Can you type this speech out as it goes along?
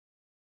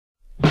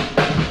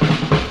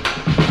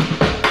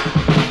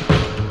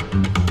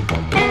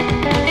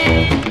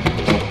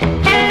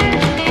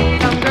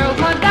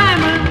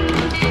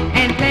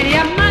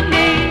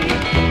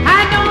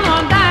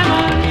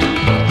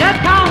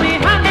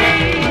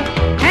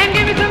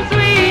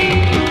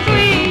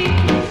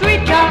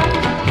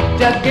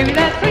give me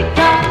that sweet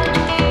talk.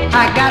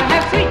 I gotta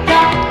have sweet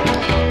talk.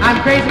 I'm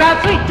crazy about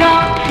sweet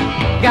talk.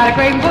 Got a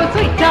craving for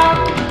sweet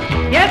talk.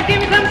 Yes, give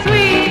me some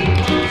sweet,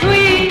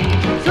 sweet,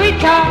 sweet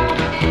talk.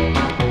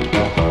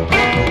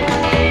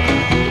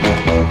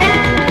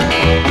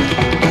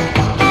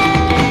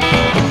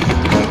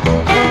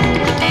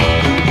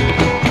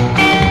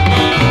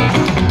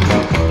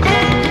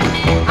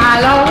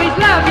 I'll always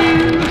love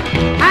you.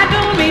 I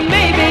don't mean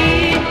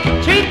maybe.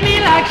 Treat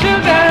me like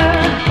sugar.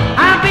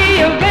 I'll be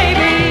your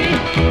baby.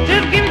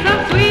 Just give me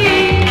some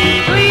sweet,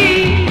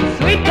 sweet,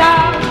 sweet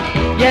talk.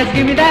 Yes,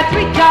 give me that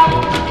sweet talk.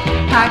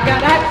 I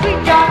got that sweet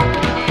talk.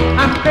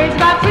 I'm crazy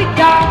about sweet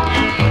talk.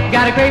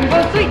 Got a craving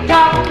for sweet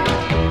talk.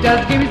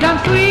 Just give me some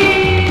sweet.